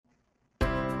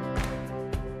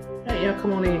Y'all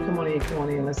come on in, come on in, come on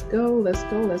in. Let's go, let's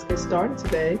go, let's get started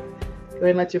today. Go ahead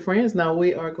and let your friends know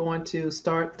we are going to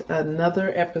start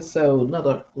another episode,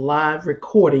 another live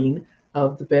recording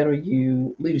of the Better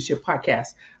You Leadership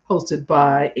Podcast, hosted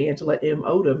by Angela M.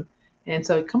 Odom. And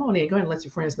so come on in, go ahead and let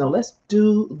your friends know. Let's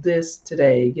do this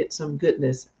today. Get some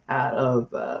goodness out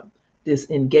of this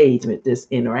engagement, this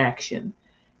interaction.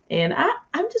 And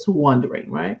I'm just wondering,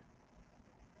 right?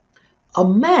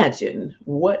 Imagine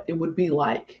what it would be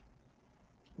like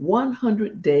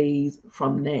 100 days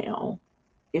from now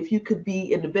if you could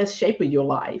be in the best shape of your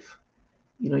life.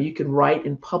 You can write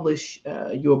and publish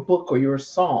your book or your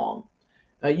song.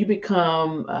 You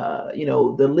become,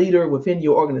 the leader within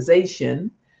your organization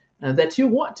that you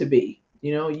want to be.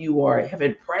 You have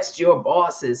impressed your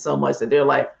bosses so much that they're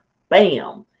like,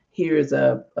 bam, here's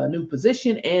a new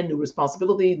position and new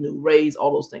responsibility, new raise,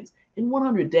 all those things in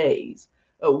 100 days.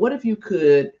 What if you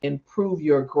could improve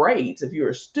your grades if you're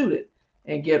a student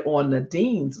and get on the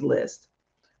dean's list?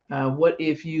 What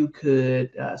if you could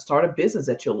start a business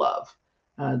that you love?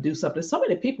 Do something. So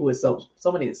many people with so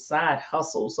many side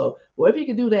hustles. So what if you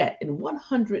could do that in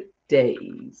 100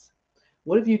 days?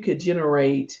 What if you could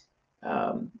generate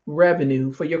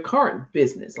revenue for your current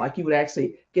business? Like you would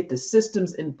actually get the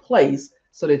systems in place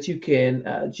so that you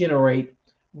can generate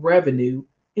revenue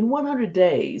in 100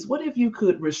 days. What if you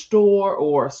could restore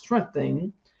or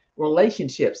strengthen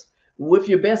relationships with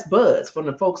your best buds from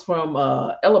the folks from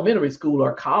elementary school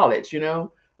or college,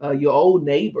 your old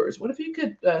neighbors? What if you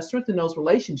could strengthen those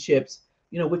relationships,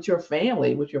 with your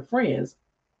family, with your friends,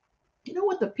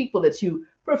 with the people that you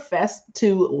profess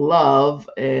to love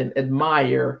and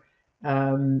admire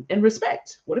and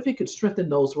respect? What if you could strengthen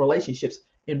those relationships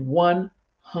in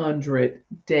 100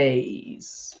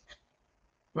 days,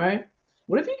 right?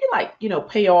 What if you could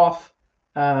pay off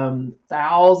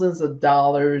thousands of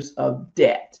dollars of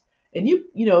debt and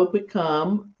you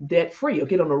become debt free or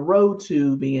get on the road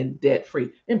to being debt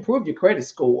free, improve your credit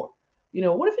score?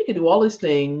 What if you could do all these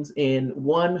things in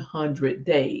 100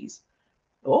 days?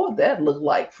 What would that look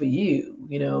like for you?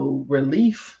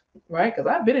 Relief, right?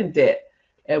 Because I've been in debt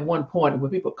at one point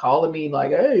with people calling me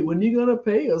like, hey, when you gonna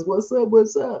pay us? What's up?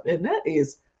 What's up? And that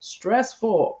is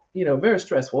stressful, very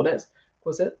stressful. Of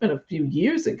course, that's been a few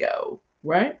years ago,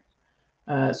 right?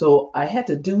 So I had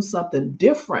to do something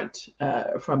different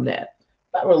from that.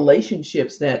 About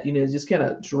relationships that, just kind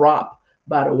of drop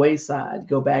by the wayside,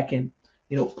 go back and,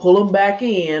 pull them back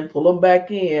in,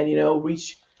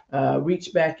 reach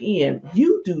back in.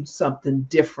 You do something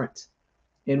different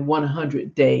in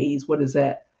 100 days. What does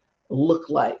that look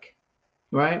like,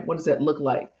 right? What does that look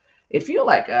like? If you're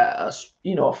like a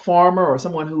farmer or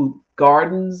someone who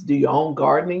gardens, do your own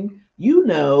gardening, you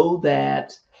know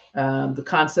that the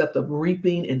concept of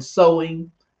reaping and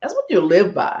sowing, that's what you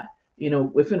live by.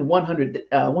 Within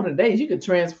 100 days, you can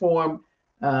transform,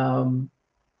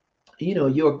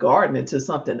 your garden into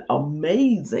something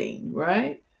amazing,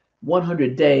 right?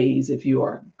 100 days if you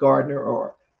are a gardener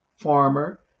or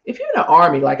farmer. If you're in the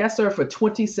army, like I served for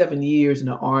 27 years in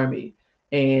the army,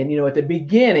 and at the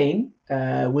beginning,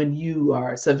 when you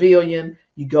are a civilian,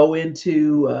 you go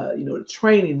into the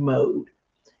training mode,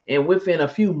 and within a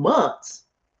few months,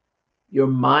 your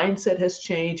mindset has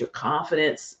changed, your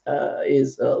confidence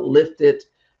is lifted.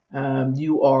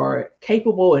 You are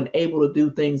capable and able to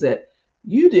do things that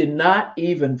you did not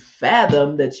even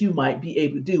fathom that you might be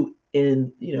able to do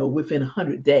in within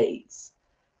 100 days.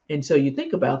 And so you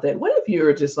think about that. What if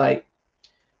you're just like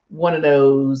one of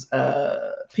those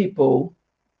people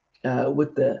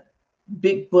with the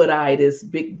big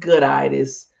buttitis, big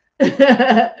gooditis?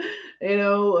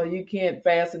 You can't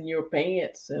fasten your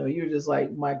pants. So you're just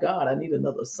like, my God, I need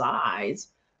another size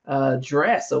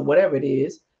dress or whatever it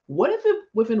is. What if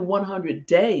within 100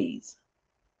 days,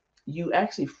 you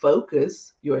actually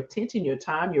focus your attention, your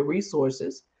time, your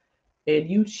resources, and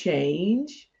you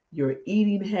change your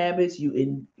eating habits,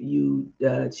 you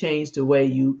change the way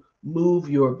you move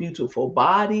your beautiful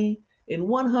body? In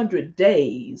 100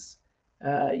 days,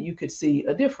 you could see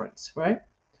a difference, right?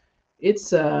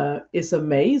 It's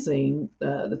amazing,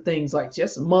 the things like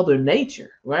just Mother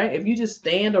Nature, right? If you just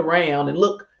stand around and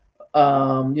look,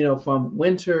 from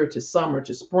winter to summer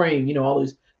to spring, all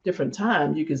these different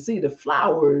times, you can see the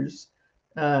flowers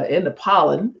and the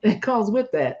pollen that comes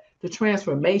with that, the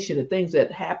transformation, the things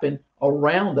that happen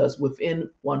around us within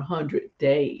 100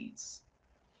 days.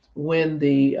 When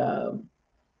the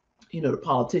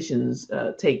politicians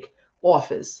take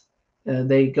office,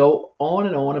 they go on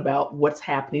and on about what's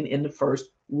happening in the first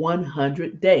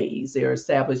 100 days. They're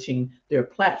establishing their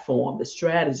platform, the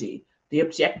strategy, the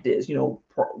objectives,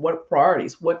 what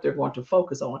priorities, what they're going to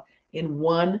focus on in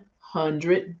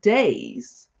 100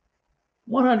 days.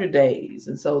 100 days.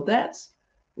 And so that's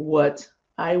what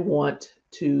I want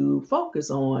to focus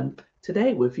on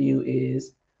today with you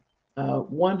is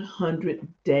 100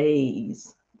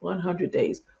 days. 100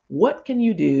 days. What can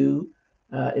you do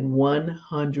in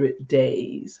 100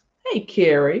 days? Hey,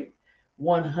 Carrie,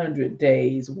 100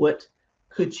 days. What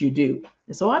could you do?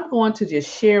 And so I'm going to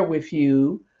just share with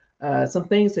you some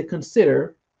things to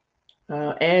consider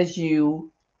as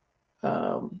you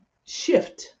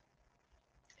shift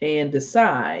and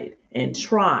decide and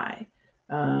try,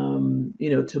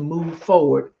 to move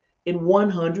forward in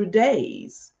 100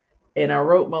 days. And I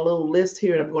wrote my little list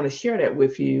here, and I'm going to share that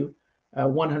with you.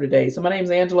 100 days. So my name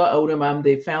is Angela Odom. I'm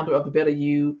the founder of the Better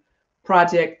You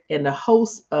Project and the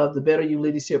host of the Better You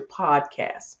Leadership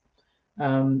Podcast.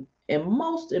 And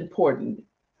most important,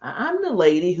 I'm the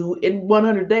lady who in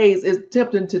 100 days is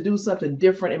attempting to do something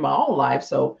different in my own life.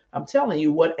 So I'm telling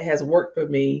you what has worked for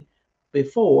me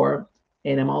before,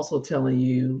 and I'm also telling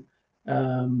you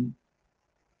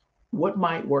what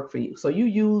might work for you. So you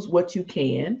use what you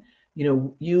can,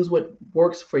 use what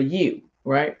works for you,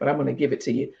 right? But I'm going to give it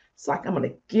to you. It's like I'm going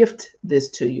to gift this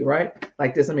to you, right?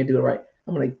 Like this. Let me do it right.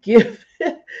 I'm going to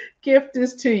gift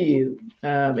this to you.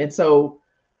 And so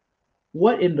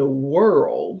what in the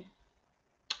world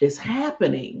is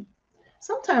happening?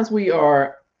 Sometimes we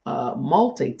are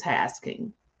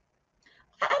multitasking.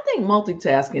 I think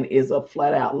multitasking is a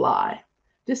flat out lie.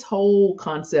 This whole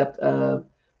concept of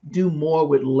do more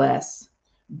with less,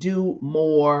 do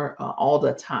more all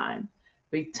the time,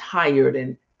 be tired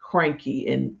and cranky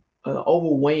and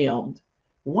overwhelmed.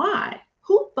 Why?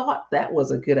 Who thought that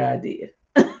was a good idea?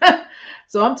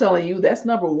 So I'm telling you, that's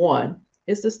number one,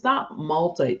 is to stop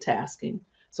multitasking.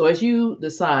 So as you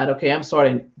decide, okay, I'm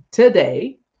starting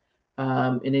today,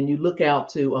 and then you look out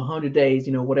to 100 days,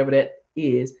 whatever that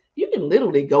is, you can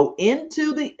literally go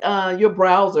into the your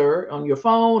browser on your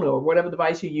phone or whatever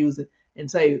device you're using and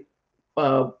say,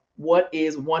 what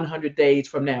is 100 days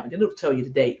from now? And it'll tell you the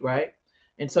date, right?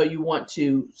 And so you want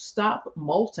to stop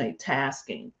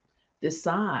multitasking.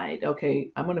 Decide, okay,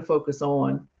 I'm going to focus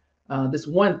on this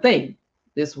one thing,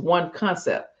 this one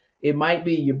concept. It might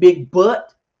be your big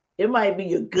butt. It might be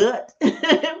your gut.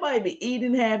 It might be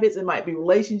eating habits. It might be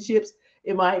relationships.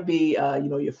 It might be,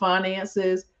 your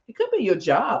finances. It could be your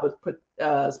job,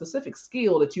 a specific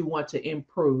skill that you want to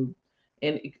improve.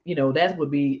 And, that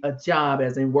would be a job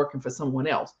as in working for someone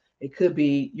else. It could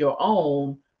be your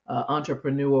own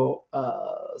entrepreneurial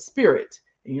spirit.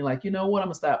 And you're like, you know what?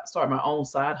 I'm going to start my own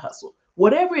side hustle.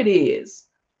 Whatever it is,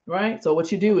 right? So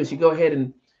what you do is you go ahead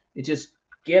and you just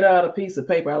get out a piece of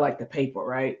paper. I like the paper,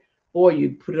 right? Or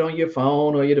you put it on your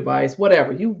phone or your device,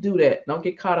 whatever. You do that. Don't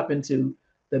get caught up into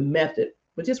the method,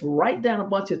 but just write down a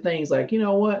bunch of things like, you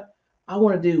know what? I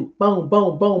want to do boom,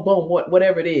 boom, boom, boom,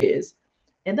 whatever it is.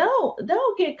 And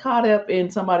don't get caught up in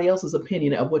somebody else's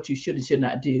opinion of what you should and should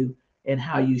not do and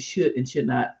how you should and should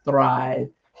not thrive.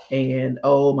 And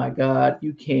oh my God,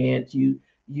 you can't, you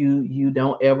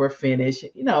don't ever finish.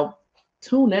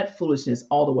 Tune that foolishness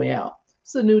all the way out.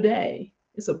 It's a new day.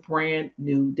 It's a brand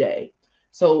new day.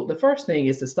 So the first thing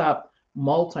is to stop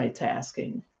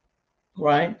multitasking,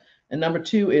 right? And number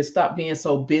two is stop being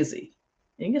so busy.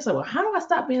 And you say, well, how do I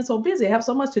stop being so busy? I have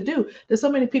so much to do. There's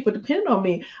so many people depending on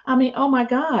me. I mean, oh my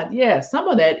God. Yeah, some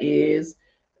of that is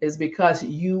because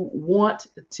you want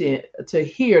to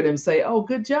hear them say, oh,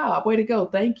 good job. Way to go.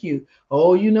 Thank you.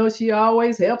 Oh, she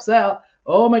always helps out.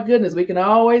 Oh my goodness, we can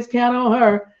always count on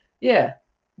her. Yeah,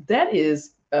 that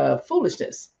is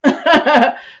foolishness.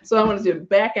 So I wanted to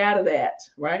back out of that,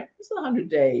 right? It's 100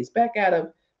 days. Back out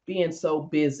of being so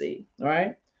busy,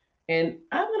 right? And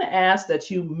I'm going to ask that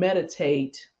you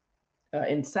meditate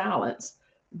in silence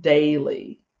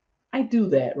daily. I do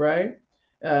that, right?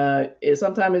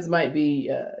 Sometimes it might be,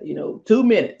 2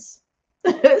 minutes.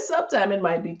 Sometimes it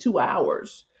might be 2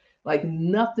 hours. Like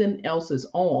nothing else is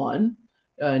on.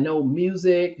 No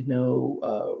music,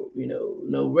 no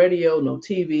radio, no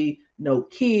TV, no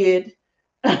kid.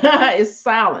 It's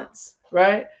silence,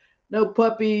 right? No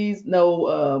puppies,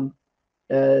 no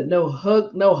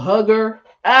hugger.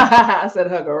 I said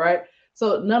hugger, right?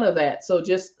 So none of that. So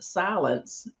just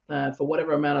silence for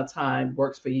whatever amount of time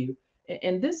works for you.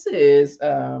 And this is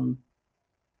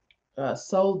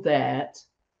so that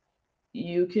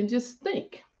you can just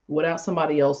think without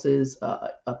somebody else's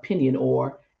opinion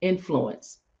or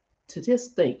influence. To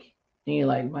just think, and you're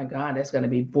like, my God, that's going to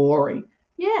be boring.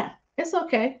 Yeah, it's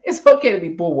okay. It's okay to be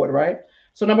bored, right?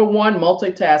 So number one,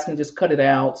 multitasking, just cut it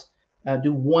out.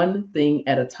 Do one thing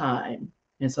at a time.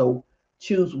 And so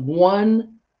choose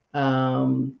something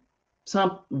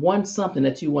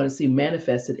that you want to see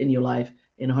manifested in your life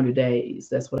in 100 days.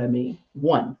 That's what I mean.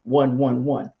 One.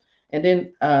 And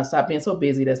then stop being so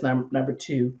busy. That's number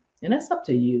two. And that's up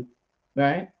to you,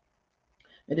 right?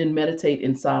 And then meditate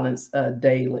in silence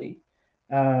daily.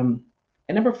 Um,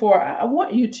 and number four, I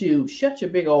want you to shut your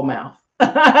big old mouth.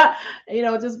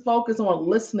 Just focus on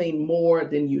listening more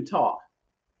than you talk.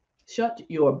 Shut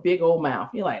your big old mouth.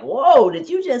 You're like, whoa, did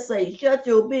you just say shut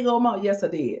your big old mouth? Yes, I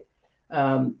did.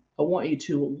 I want you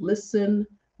to listen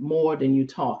more than you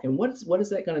talk. And what is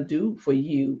that going to do for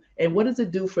you? And what does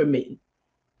it do for me?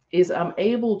 Is I'm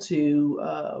able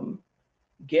to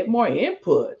get more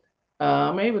input.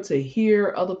 I'm able to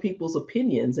hear other people's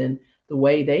opinions and the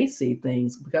way they see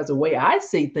things, because the way I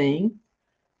see things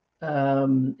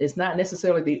is not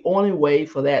necessarily the only way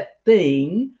for that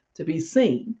thing to be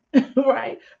seen,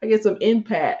 right? I get some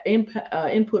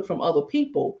input from other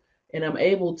people, and I'm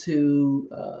able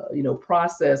to,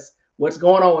 process what's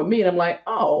going on with me. And I'm like,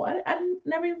 oh, I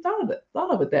never even thought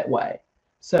of it that way.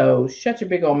 So shut your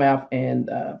big old mouth and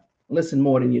listen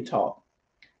more than you talk.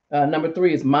 Number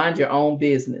three is mind your own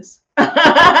business.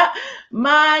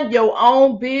 Mind your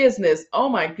own business. Oh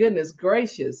my goodness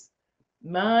gracious.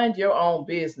 Mind your own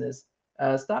business.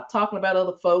 Stop talking about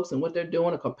other folks and what they're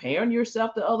doing and comparing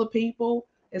yourself to other people.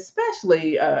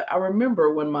 Especially, I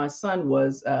remember when my son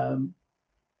was,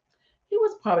 he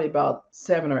was probably about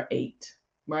 7 or 8,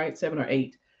 right? 7 or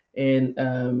 8. And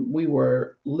we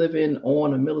were living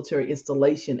on a military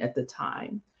installation at the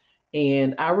time.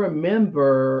 And I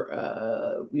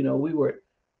remember, we were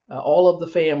all of the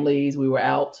families, we were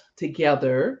out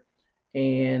together,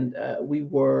 and we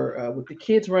were with the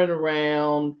kids running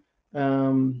around.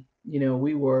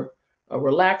 We were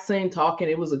relaxing, talking.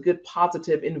 It was a good,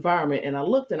 positive environment. And I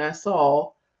looked and I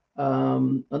saw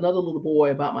another little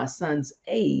boy about my son's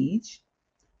age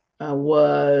what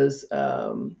was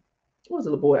the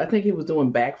little boy? I think he was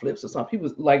doing backflips or something. He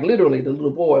was like literally the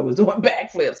little boy was doing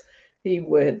backflips.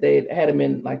 They had him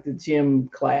in like the gym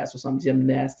class or some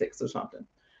gymnastics or something.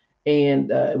 And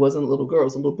it wasn't a little girl, it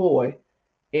was a little boy.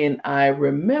 And I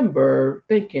remember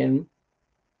thinking,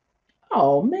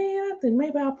 oh man, I think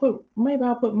maybe I'll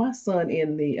put my son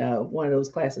in the one of those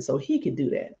classes so he could do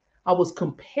that. I was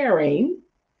comparing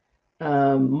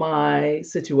my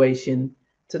situation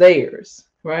to theirs,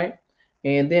 right?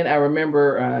 And then I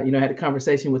remember, I had a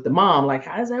conversation with the mom, like,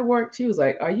 how does that work? She was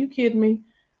like, are you kidding me?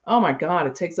 Oh my God,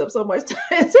 it takes up so much time.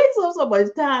 It takes up so much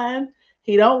time.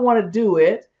 He don't want to do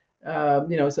it.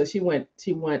 So she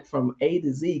went from A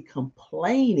to Z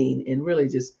complaining and really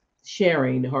just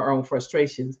sharing her own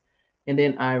frustrations. And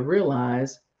then I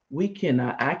realized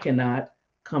I cannot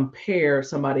compare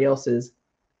somebody else's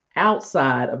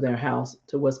outside of their house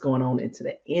to what's going on into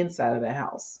the inside of the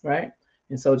house, right?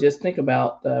 And so just think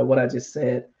about what I just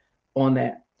said on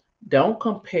that. Don't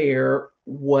compare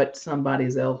what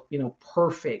somebody's else,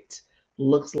 perfect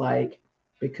looks like,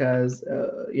 because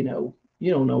you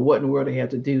don't know what in the world they have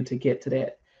to do to get to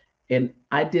that. And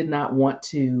I did not want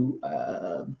to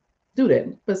do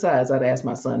that. Besides, I'd asked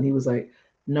my son. He was like,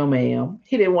 "No, ma'am."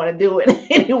 He didn't want to do it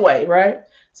anyway, right?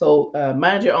 So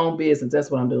mind your own business.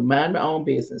 That's what I'm doing. Mind my own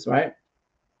business, right?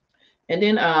 And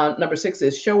then number 6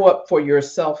 is show up for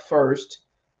yourself first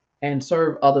and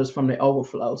serve others from the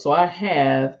overflow. So I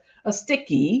have a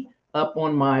sticky up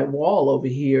on my wall over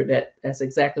here that's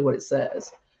exactly what it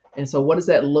says. And so what does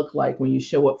that look like when you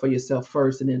show up for yourself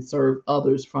first and then serve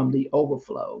others from the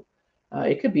overflow?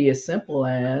 It could be as simple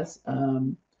as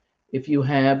if you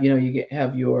have,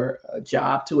 have your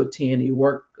job to attend, your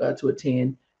work to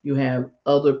attend, you have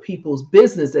other people's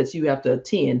business that you have to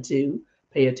attend to,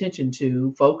 pay attention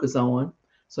to, focus on.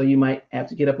 So you might have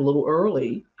to get up a little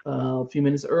early, a few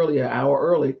minutes early, an hour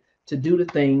early, to do the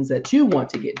things that you want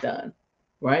to get done,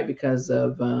 right? Because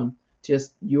of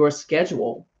just your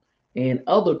schedule and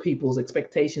other people's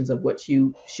expectations of what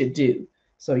you should do.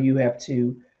 So you have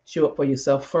to show up for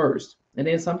yourself first. And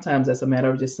then sometimes that's a matter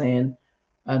of just saying,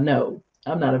 no,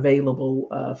 I'm not available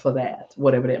for that,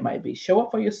 whatever that might be. Show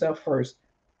up for yourself first,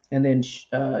 and then,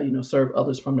 serve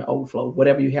others from the overflow,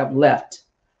 whatever you have left,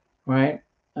 right?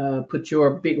 Put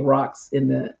your big rocks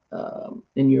in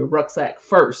your rucksack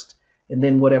first, and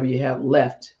then whatever you have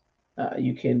left,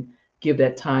 you can give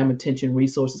that time, attention,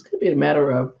 resources. Could be a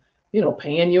matter of,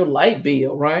 paying your light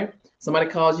bill, right? Somebody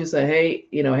calls you, say,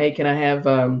 hey, can I have,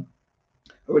 I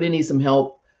really need some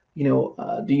help.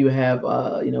 Do you have,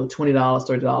 $20,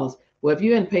 $30? Well, if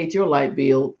you hadn't paid your light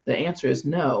bill, the answer is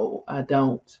no, I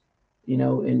don't.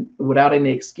 And without any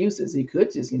excuses, you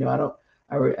could just,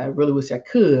 I really wish I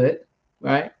could,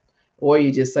 right? Or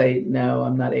you just say, no,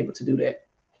 I'm not able to do that.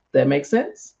 That makes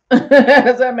sense?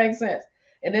 Does that make sense?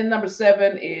 And then number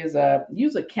 7 is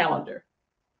use a calendar.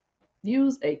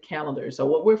 Use a calendar. So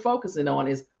what we're focusing on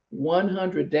is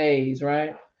 100 days,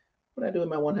 right? what I do in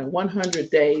my 100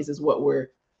 days is what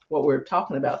we're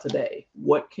talking about today.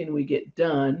 What can we get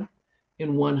done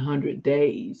in 100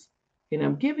 days? And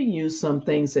I'm giving you some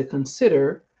things to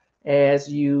consider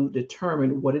as you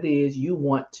determine what it is you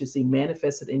want to see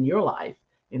manifested in your life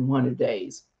in 100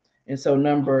 days. And so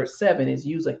number 7 is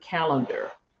use a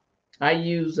calendar. I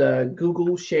use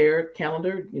Google Shared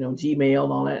Calendar, Gmail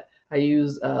and all that. I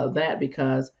use that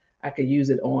because I could use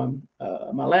it on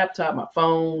my laptop, my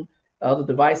phone, other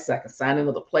devices. I can sign in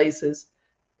other places.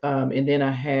 And then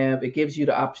it gives you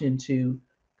the option to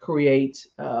create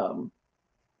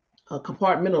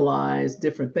compartmentalize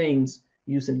different things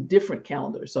using different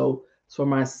calendars. So for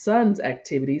my son's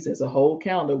activities, there's a whole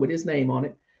calendar with his name on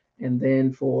it. And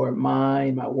then for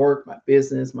my work, my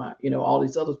business, all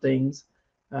these other things,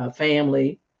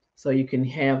 family. So you can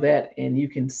have that and you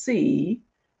can see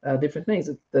different things.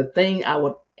 The thing I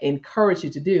would encourage you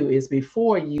to do is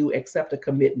before you accept a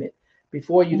commitment,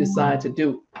 before you decide to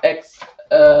do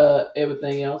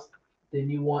everything else, then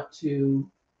you want to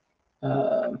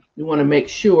make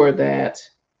sure that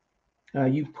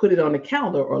you put it on the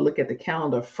calendar or look at the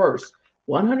calendar first.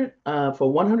 100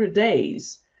 for 100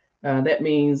 days. That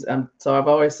means so I've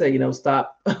always said,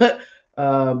 stop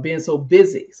being so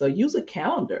busy. So use a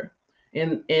calendar.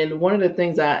 And one of the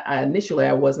things I initially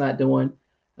I was not doing,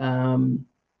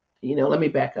 let me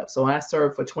back up. So I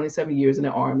served for 27 years in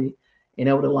the Army, and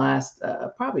over the last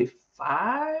probably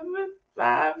five-ish,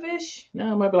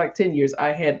 no, it might be like 10 years,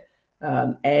 I had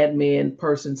admin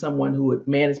person, someone who would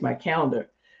manage my calendar.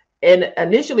 And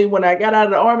initially, when I got out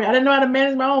of the Army, I didn't know how to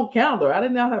manage my own calendar. I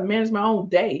didn't know how to manage my own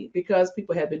day because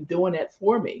people had been doing that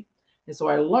for me. And so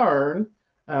I learned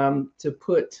to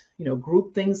put,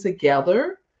 group things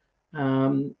together.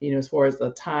 As far as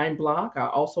the time block, I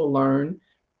also learned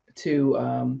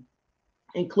to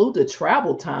include the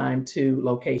travel time to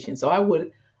location. So I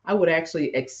would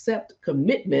actually accept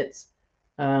commitments,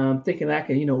 thinking I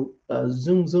can,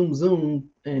 zoom,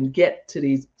 and get to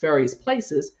these various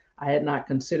places. I had not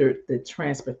considered the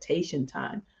transportation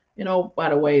time. By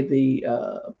the way, the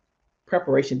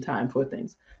preparation time for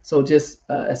things. So just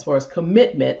as far as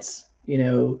commitments,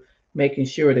 making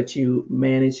sure that you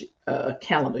manage a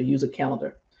calendar, use a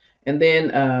calendar. And then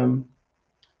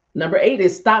number 8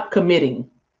 is stop committing.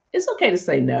 It's okay to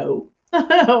say no,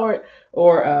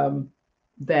 or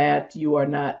that you are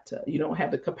not, you don't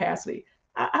have the capacity.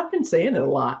 I've been saying it a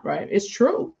lot, right? It's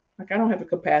true. Like I don't have the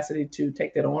capacity to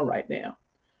take that on right now.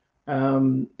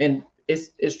 And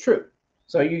it's true.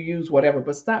 So you use whatever,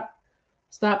 but stop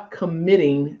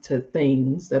committing to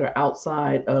things that are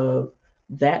outside of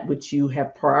that which you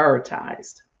have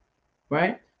prioritized,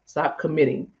 right? Stop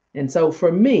committing. And so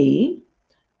for me,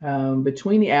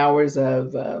 between the hours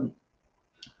of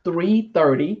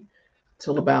 3:30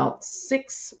 till about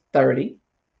 6:30,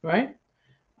 right?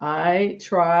 I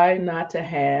try not to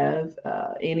have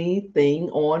anything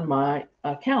on my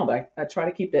calendar. I try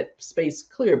to keep that space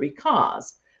clear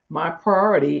because my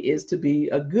priority is to be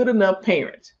a good enough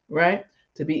parent, right?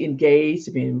 To be engaged,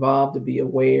 to be involved, to be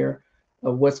aware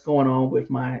of what's going on with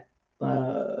my,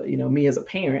 me as a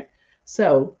parent.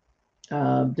 So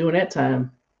during that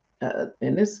time,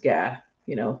 and this guy,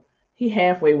 he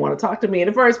halfway want to talk to me in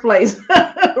the first place,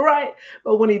 right?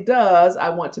 But when he does, I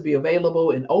want to be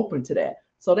available and open to that.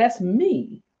 So that's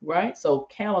me, right? So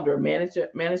calendar,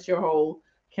 manage your whole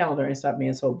calendar and stop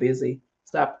being so busy.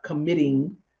 Stop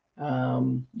committing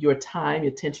your time,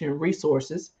 your attention, and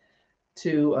resources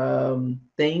to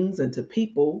things and to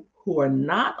people who are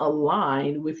not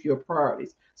aligned with your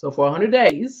priorities. So for 100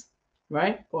 days,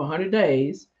 right? For 100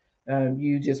 days,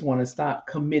 you just want to stop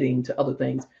committing to other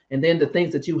things. And then the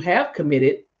things that you have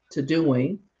committed to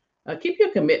doing, keep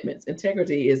your commitments.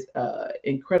 Integrity is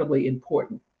incredibly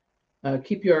important.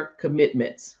 Keep your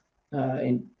commitments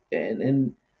and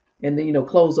then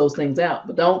close those things out.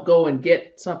 But don't go and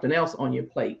get something else on your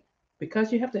plate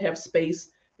because you have to have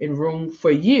space and room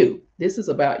for you. This is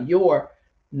about your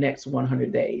next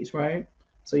 100 days, right?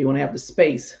 So you want to have the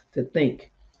space to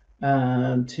think,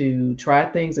 to try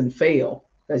things and fail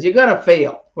because you're gonna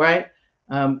fail, right?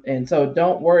 And so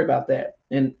don't worry about that.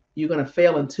 And you're gonna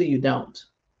fail until you don't,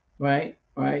 right?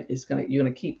 Right? You're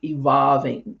gonna keep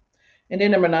evolving. And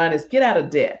then number 9 is get out of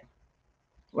debt,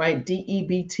 right?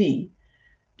 DEBT,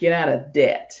 get out of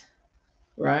debt,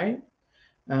 right?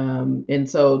 And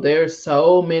so there's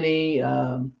so many,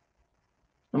 you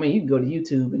can go to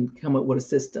YouTube and come up with a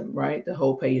system, right? The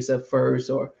whole pay yourself first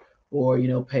or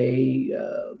pay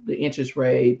the interest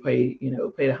rate, pay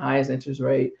the highest interest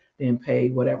rate, then pay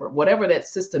whatever that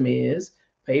system is,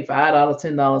 pay $5,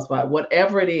 $10,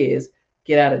 whatever it is,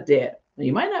 get out of debt. Now,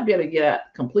 you might not be able to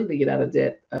completely get out of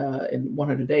debt in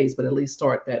 100 days, but at least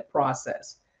start that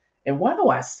process. And why do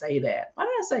I say that? Why do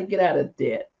I say get out of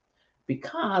debt?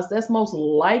 Because that's most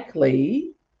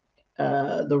likely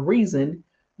the reason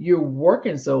you're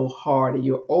working so hard and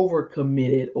you're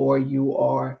overcommitted, or you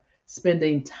are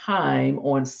spending time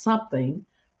on something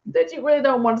that you really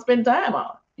don't want to spend time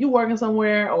on. You're working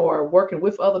somewhere or working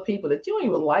with other people that you don't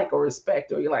even like or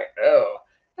respect, or you're like, oh,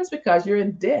 that's because you're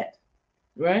in debt,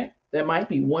 right? That might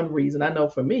be one reason. I know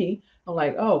for me, I'm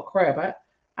like, oh crap,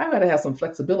 I've got to have some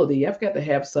flexibility. I've got to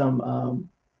have some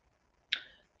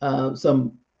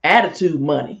attitude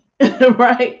money,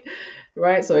 right?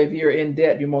 Right. So if you're in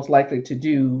debt, you're most likely to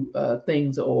do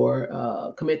things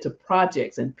or commit to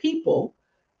projects and people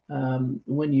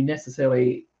when you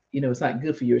necessarily, it's not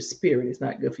good for your spirit. It's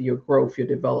not good for your growth, your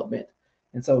development.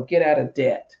 And so get out of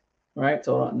debt, right?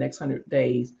 So the next 100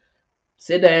 days,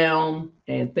 sit down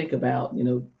and think about,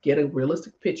 get a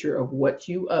realistic picture of what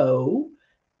you owe,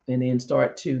 and then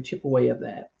start to chip away at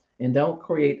that. And don't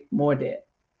create more debt,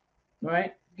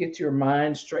 right? Get your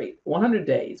mind straight. 100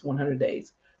 days, 100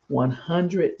 days,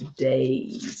 100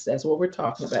 days. That's what we're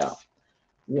talking about.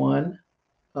 One,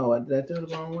 oh, did I do it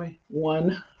the wrong way?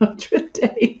 100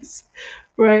 days,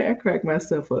 right? I cracked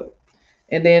myself up.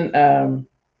 And then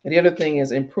the other thing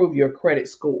is improve your credit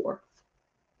score.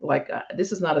 Like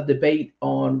this is not a debate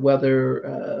on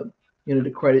whether, the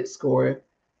credit score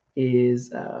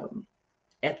is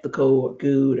ethical or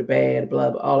good or bad,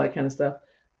 blah, blah, all that kind of stuff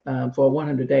for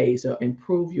 100 days. So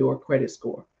improve your credit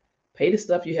score. Pay the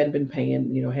stuff you hadn't been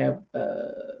paying.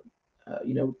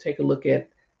 Take a look at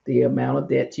the amount of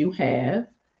debt you have.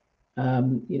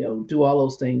 Do all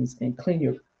those things and clean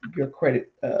your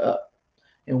credit up.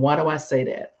 And why do I say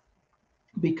that?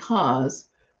 Because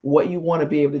what you want to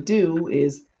be able to do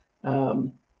is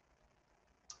um,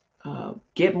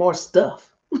 get more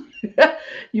stuff.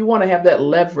 You want to have that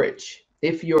leverage.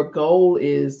 If your goal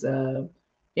is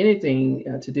anything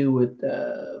to do with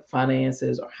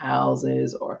finances or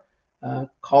houses or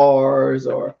cars,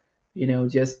 or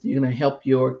just you're going to help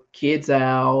your kids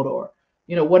out, or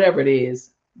whatever it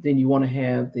is, then you want to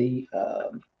have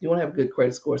a good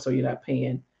credit score, so you're not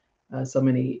paying so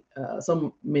many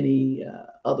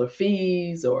other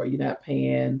fees, or you're not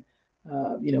paying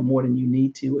more than you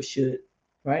need to or should,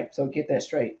 right? So get that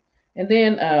straight. And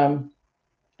then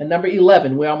and number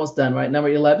 11, we're almost done, right? Number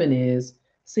 11 is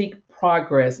seek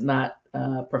progress, not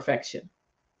perfection.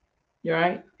 You're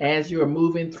right. As you are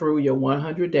moving through your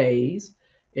 100 days,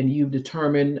 and you've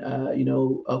determined,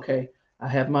 okay, I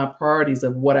have my priorities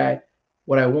of what I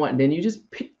want. And then you just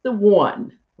pick the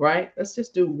one, right? Let's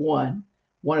just do one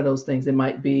of those things. It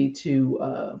might be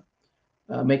to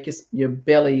make your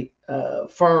belly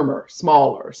firmer,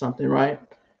 smaller, or something, right?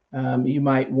 You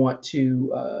might want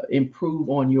to improve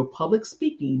on your public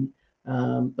speaking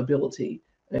ability.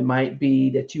 It might be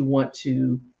that you want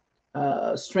to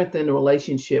strengthen the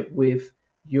relationship with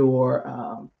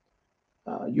your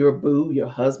your boo, your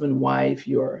husband, wife,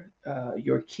 your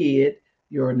kid,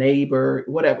 your neighbor,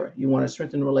 whatever. You want to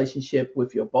strengthen the relationship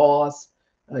with your boss.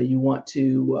 You want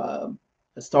to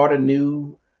start a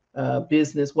new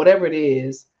business, whatever it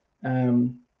is.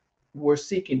 Um, we're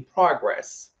seeking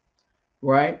progress,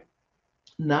 right?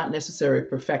 Not necessarily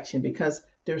perfection, because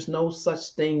there's no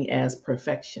such thing as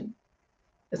perfection.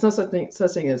 It's not such thing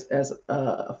as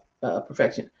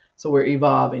perfection. So we're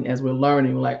evolving as we're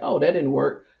learning. We're like, oh, that didn't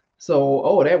work. So,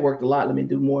 oh, that worked a lot. Let me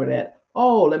do more of that.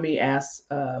 Oh, let me ask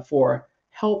for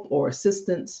help or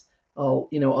assistance.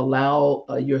 Allow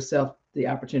yourself the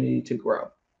opportunity to grow,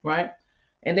 right?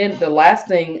 And then the last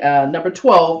thing, number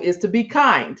 12, is to be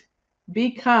kind.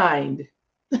 Be kind.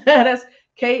 That's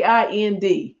kind.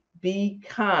 Be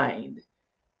kind,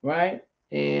 right?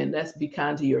 And that's be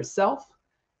kind to yourself,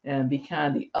 and be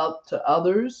kind to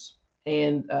others.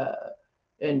 And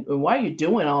while you're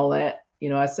doing all that,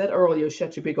 I said earlier,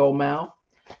 shut your big old mouth.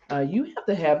 You have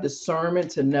to have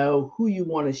discernment to know who you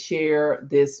want to share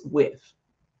this with.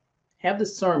 Have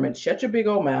discernment. Shut your big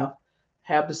old mouth.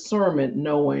 Have discernment,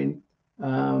 knowing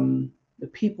the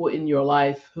people in your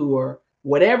life who are,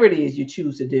 whatever it is you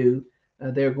choose to do,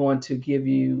 they're going to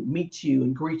meet you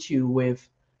and greet you with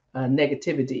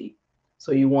negativity.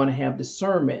 So you want to have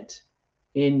discernment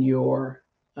in your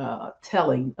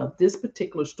telling of this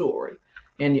particular story.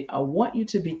 And I want you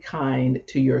to be kind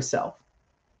to yourself,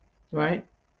 right?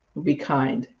 Be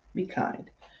kind. Be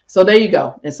kind. So there you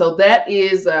go. And so that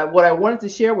is what I wanted to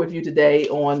share with you today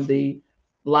on the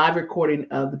live recording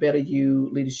of the Better You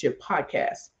Leadership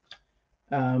Podcast.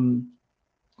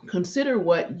 Consider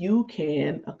what you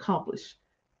can accomplish,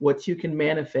 what you can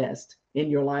manifest in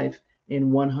your life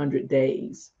in 100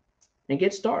 days, and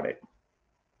get started.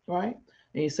 right?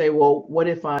 And you say, well, what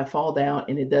if I fall down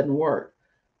and it doesn't work?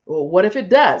 Well, what if it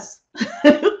does?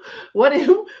 What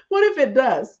if it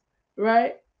does?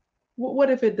 Right? What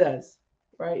if it does?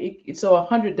 Right? So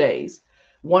 100 days,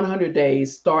 100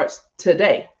 days starts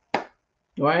today,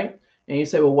 right? And you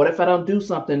say, well, what if I don't do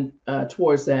something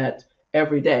towards that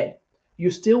every day?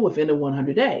 You're still within the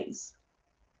 100 days,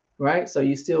 right? So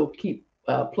you still keep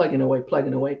plugging away,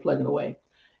 plugging away, plugging away,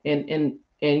 and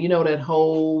you know that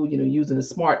whole using the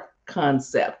SMART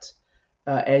concept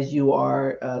as you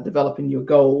are developing your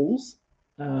goals.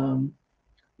 Um,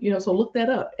 so look that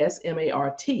up,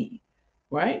 SMART,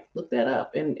 right? Look that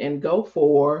up and go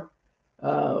for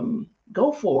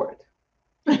it,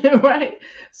 right?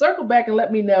 Circle back and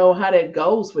let me know how that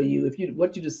goes for you. If you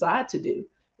what you decide to do,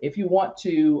 if you want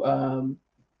to.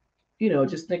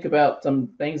 Just think about some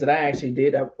things that I actually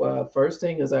did. First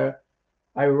thing is I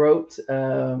wrote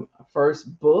a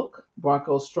first book,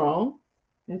 Bronco Strong.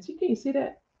 And so can you see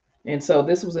that? And so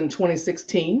this was in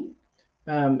 2016.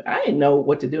 I didn't know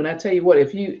what to do, and I tell you what,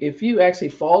 if you actually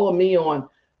follow me on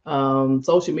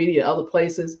social media, other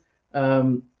places,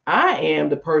 I am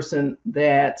the person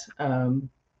that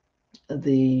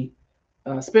the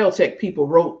spell check people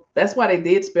wrote. That's why they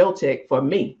did spell check for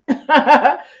me.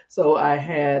 So I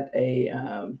had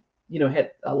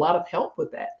had a lot of help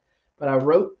with that. But I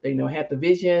wrote, had the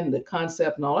vision, the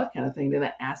concept, and all that kind of thing. Then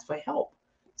I asked for help.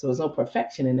 So there's no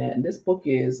perfection in that. And this book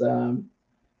is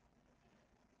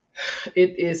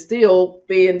it is still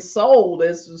being sold.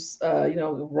 This was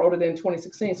wrote it in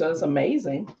 2016, so that's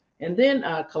amazing. And then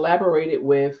collaborated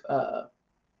with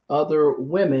other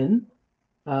women.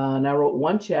 And I wrote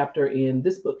one chapter in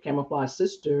this book, Camouflage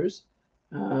Sisters,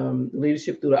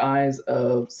 Leadership Through the Eyes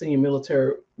of Senior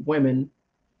Military Women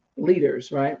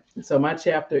Leaders, right? And so my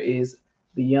chapter is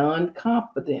Beyond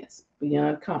Competence,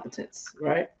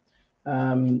 right?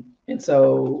 And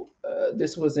so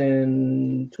this was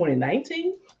in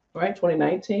 2019, right?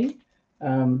 2019.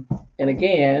 And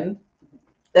again,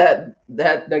 that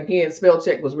again, spell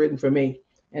check was written for me.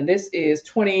 And this is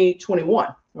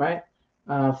 2021, right?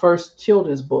 First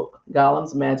children's book,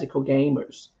 Gollum's Magical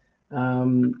Gamers.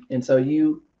 And so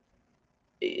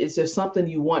it's just something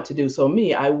you want to do. So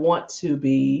me, I want to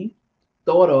be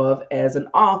thought of as an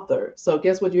author. So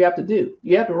guess what you have to do?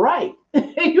 You have to write.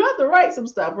 You have to write some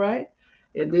stuff, right?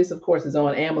 And this, of course, is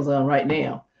on Amazon right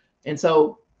now. And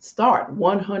so start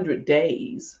 100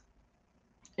 days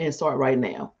and start right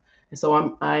now. And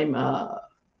so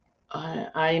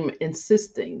I'm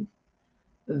insisting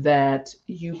that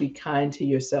you be kind to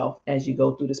yourself as you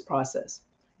go through this process.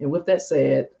 And with that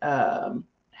said,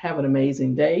 have an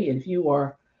amazing day. And if you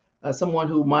are someone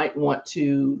who might want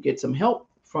to get some help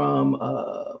from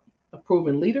a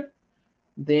proven leader,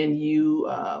 then you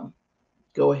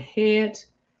go ahead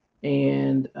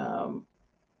and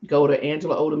go to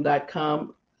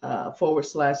angelaodom.com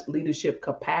 /leadership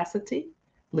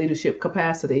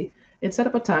capacity, and set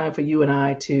up a time for you and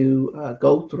I to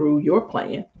go through your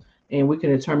plan, and we can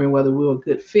determine whether we're a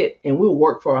good fit, and we'll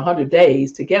work for 100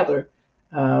 days together,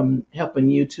 helping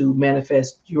you to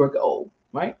manifest your goal,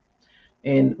 right?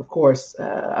 And of course,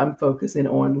 I'm focusing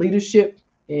on leadership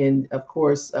and, of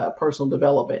course, personal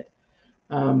development.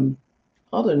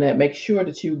 Other than that, make sure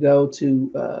that you go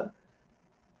to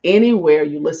anywhere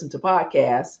you listen to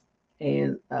podcasts,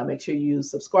 and make sure you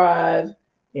subscribe,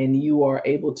 and you are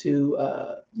able to,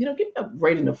 give me a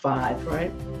rating of 5,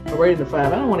 right? A rating of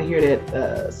 5. I don't want to hear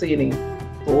that, see any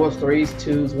 4s, 3s,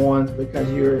 2s, 1s,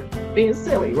 because you're being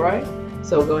silly, right?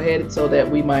 So go ahead so that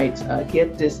we might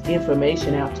get this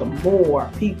information out to more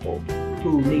people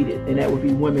who need it, and that would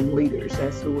be women leaders.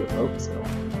 That's who we're focusing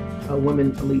on,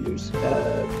 women leaders.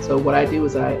 So what I do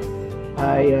is I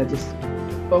just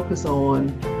focus on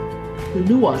the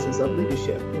nuances of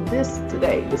leadership. And this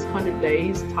 100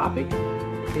 days topic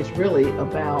is really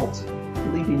about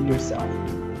leading yourself.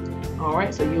 All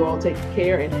right, so you all take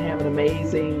care and have an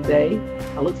amazing day.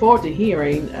 I look forward to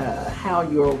hearing how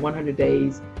your 100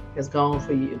 days has gone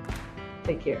for you.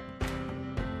 Take care.